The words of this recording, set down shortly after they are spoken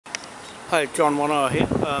Hi, John Wanoa here.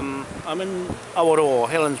 I'm in Awaroa,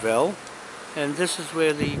 Helensville, and this is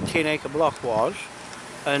where the 10-acre block was,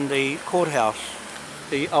 and the courthouse,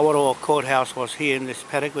 the Awaroa courthouse was here in this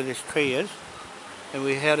paddock where this tree is, and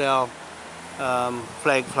we had our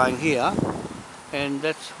flag flying here, and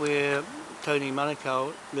that's where Tony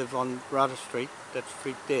Manukau lived on Rata Street, that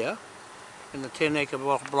street there, and the 10-acre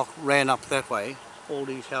block ran up that way, all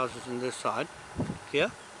these houses on this side,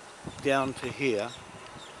 here, down to here,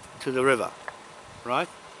 to the river, right?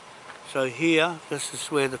 So here, this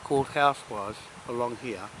is where the courthouse was, along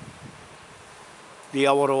here. The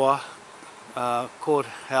Awaroa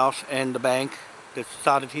courthouse and the bank that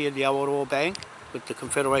started here, the Awaroa Bank, with the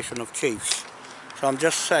Confederation of Chiefs. So I'm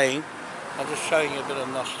just showing you a bit of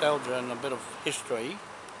nostalgia and a bit of history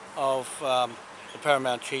of the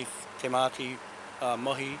Paramount Chief, Te Mati,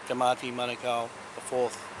 Mohi Te Mati Manukau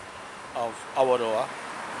IV of Awaroa,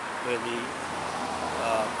 where the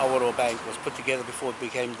Awaroa Bank was put together before it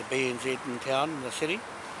became the BNZ in town, in the city.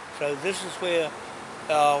 So this is where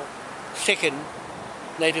our second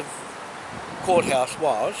native courthouse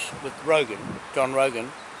was, with Rogan, John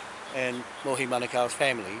Rogan, and Mohi Manukau's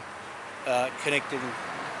family, connecting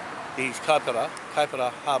these kaipara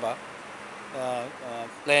harbour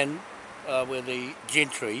land where the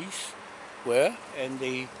gentries were, and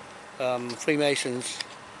the Freemasons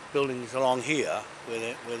buildings along here,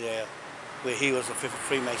 where he was a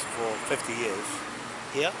Freemason for 50 years,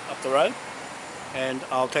 here up the road. And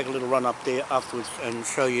I'll take a little run up there afterwards and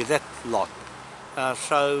show you that lot.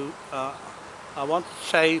 So I want to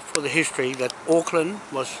say for the history that Auckland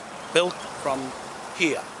was built from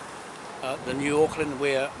here. The new Auckland,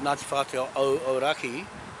 where Ngāti Whātua o Ōrākei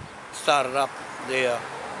started up their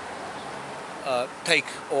take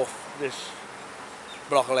off this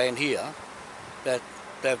block of land here, that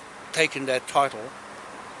they've taken that title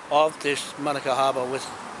of this Manukau Harbour with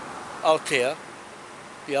Aotea,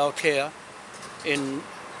 the Aotea in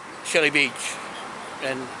Shelley Beach,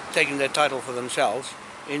 and taking that title for themselves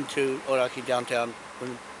into Ōrākei downtown,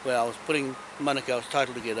 where I was putting Manukau's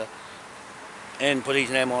title together and put his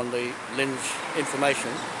name on the land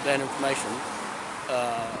information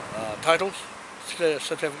titles,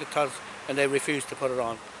 certificate titles, and they refused to put it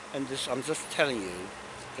on. And this, I'm just telling you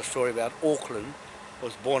the story about Auckland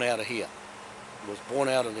was born out of here. It was born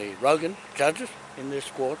out of the Rogan judges in this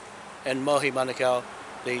court, and Mohi Manukau,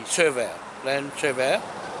 the surveyor, land surveyor.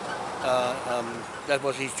 That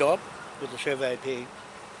was his job with the survey pig,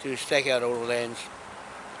 to stake out all the lands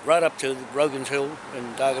right up to Rogan's Hill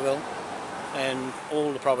in Dargaville, and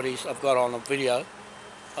all the properties I've got on a video.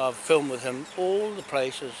 I've filmed with him all the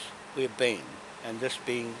places we've been, and this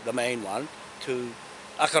being the main one, to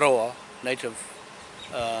Awaroa Native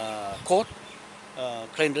Court,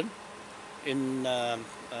 Clendon, in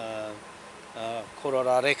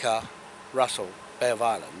Kororareka, Russell, Bay of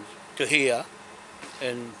Islands, to here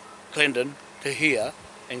in Clendon, to here,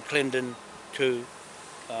 and Clendon to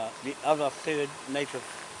the other third native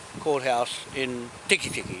courthouse in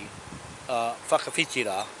Tikitiki,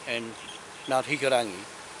 Whakawhitira and Mount Hikarangi.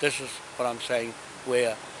 This is what I'm saying,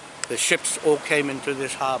 where the ships all came into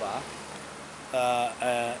this harbour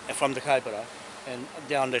from the kaipara and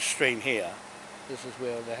down this stream here. This is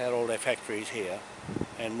where they had all their factories here,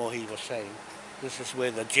 and Mohi was saying this is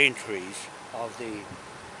where the gentries of the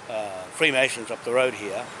Freemasons up the road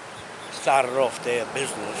here started off their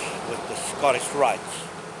business with the Scottish rights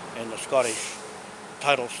and the Scottish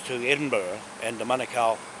titles to Edinburgh, and the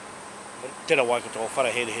Manukau, Te Waikato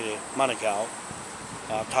Wharehere Manukau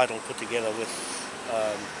title put together with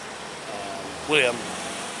William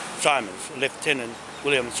Simons, Lieutenant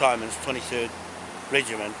William Simons, 23rd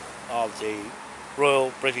Regiment of the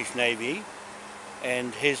Royal British Navy,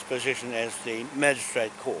 and his position as the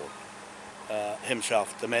Magistrate Court,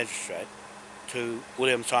 himself the Magistrate, to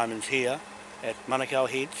William Simons here at Manukau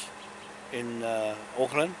Heads in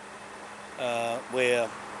Auckland, where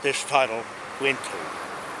this title went to.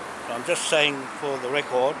 So I'm just saying for the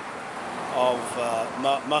record of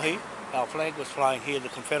Mohi, our flag was flying here, the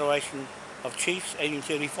Confederation of Chiefs,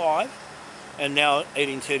 1835, and now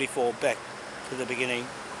 1834 back to the beginning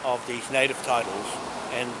of these native titles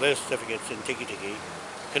and birth certificates in Tikitiki,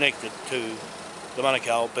 connected to the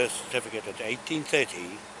Manukau birth certificate at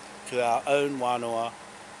 1830 to our own wānoa,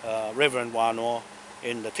 Reverend wānoa,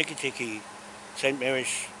 in the Tikitiki St.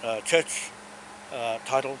 Mary's Church,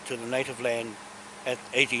 title to the native land at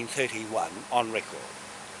 1831 on record.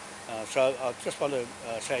 So I just want to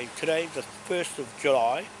say today, the 1st of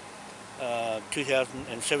July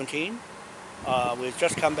 2017, we've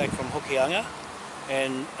just come back from Hokianga,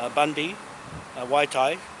 and Bundy,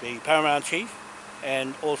 Waitai, the Paramount Chief,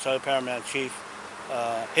 and also Paramount Chief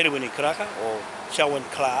Herewini Karaka or Selwyn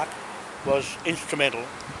Clark was instrumental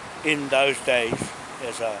in those days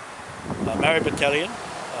as a Maraea battalion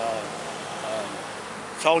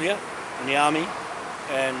soldier in the army,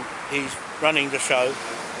 and he's running the show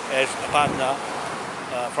as a partner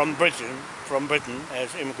from Britain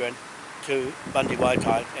as immigrant to Bundy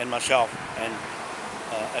Waitai and myself, and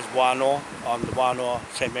as Wānoa on the Wānoa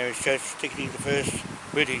St Mary's Church, Tikiti, the first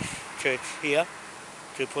British church here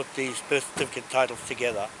to put these birth certificate titles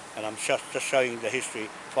together. And I'm just showing the history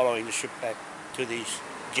following the ship back to these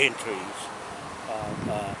gentries,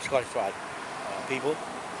 Scottish Rite people.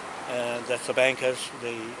 That's the bankers,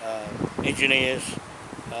 the engineers,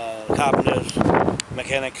 carpenters,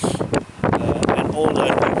 mechanics, and all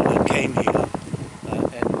those people that came here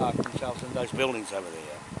and parked themselves in those buildings over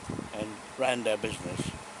there and ran their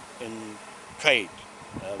business in trade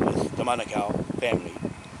with the Manukau family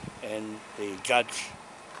and the Judge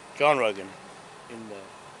John Rogan in the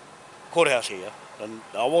courthouse here, the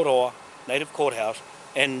Awaroa native courthouse,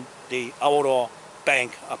 and the Awaroa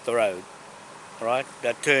bank up the road, right?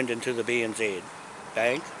 That turned into the B&Z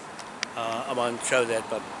bank. I won't show that,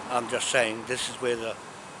 but I'm just saying this is where the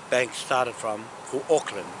bank started from for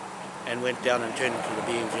Auckland and went down and turned into the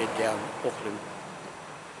B&Z down Auckland,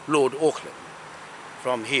 Lord Auckland,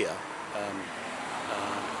 from here,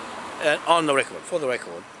 on the record, for the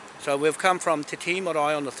record. So we've come from Te Tii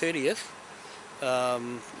Marae on the 30th,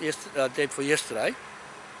 date for yesterday.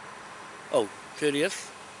 Oh, 30th,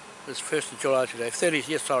 it's 1st of July today, 30th,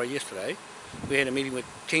 yes, sorry, yesterday. We had a meeting with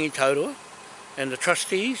Kingi Taurua, and the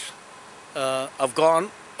trustees have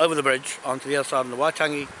gone over the bridge onto the other side of the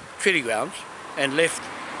Waitangi treaty grounds and left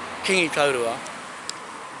Kingi Taurua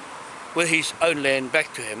with his own land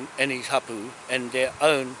back to him and his hapu and their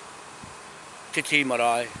own Te Tii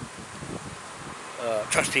Marae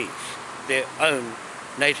trustees, their own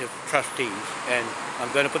native trustees. And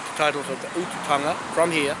I'm going to put the titles of the Ututanga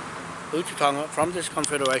from here, Ututanga from this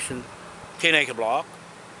confederation 10-acre block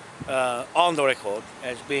on the record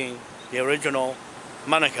as being the original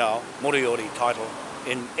Manukau Moriori title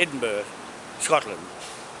in Edinburgh, Scotland.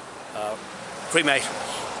 Freemasons,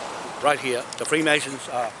 right here. The Freemasons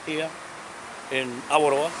are here in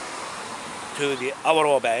Awaroa, to the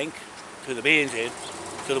Awaroa Bank, to the B&Z,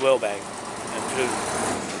 to the World Bank, and to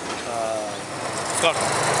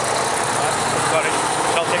Scotland. Scottish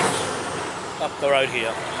Celtics up the road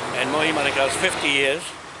here. And Mohi Manukau's 50 years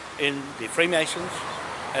in the Freemasons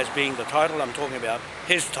as being the title I'm talking about,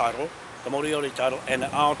 his title, the Moriori title, and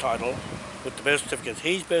our title with the birth certificates.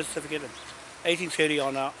 His birth certificate is 1830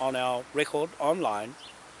 on our record online,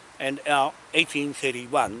 and our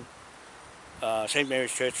 1831 St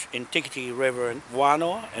Mary's Church in Tikiti, Reverend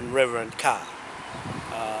Wānoa and Reverend Ka,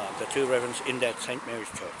 the two reverends in that St Mary's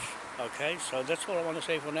Church. Okay, so that's all I want to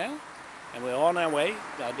say for now, and we're on our way,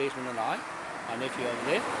 Desmond and I, our nephew over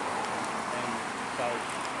there, and so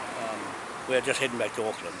we're just heading back to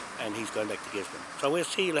Auckland, and he's going back to Gisborne. So we'll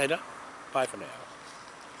see you later. Bye for now.